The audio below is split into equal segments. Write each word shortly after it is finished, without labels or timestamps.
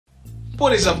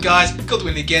What is up guys,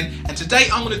 Godwin again, and today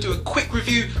I'm going to do a quick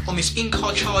review on this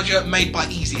in-car charger made by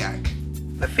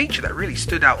EasyAcc. The feature that really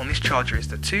stood out on this charger is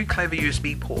the two clever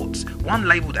USB ports, one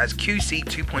labelled as QC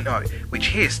 2.0, which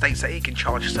here states that it can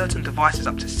charge certain devices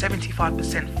up to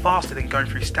 75% faster than going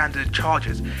through standard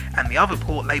chargers, and the other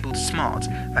port labelled Smart,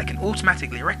 that can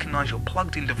automatically recognise your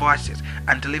plugged in devices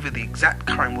and deliver the exact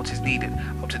current what is needed,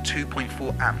 up to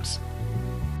 2.4 amps.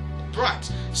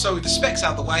 Right, so with the specs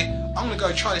out of the way, I'm going to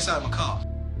go try this out in my car.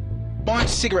 My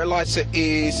cigarette lighter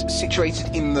is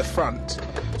situated in the front,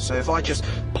 so if I just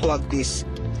plug this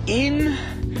in,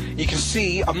 you can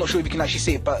see, I'm not sure if you can actually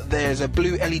see it, but there's a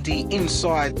blue LED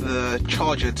inside the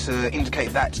charger to indicate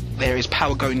that there is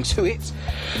power going to it.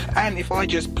 And if I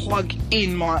just plug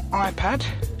in my iPad,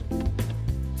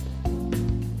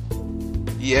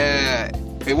 yeah,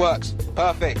 it works,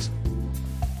 perfect.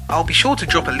 I'll be sure to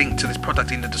drop a link to this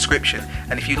product in the description,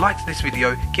 and if you liked this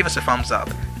video, give us a thumbs up.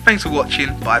 Thanks for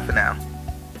watching, bye for now.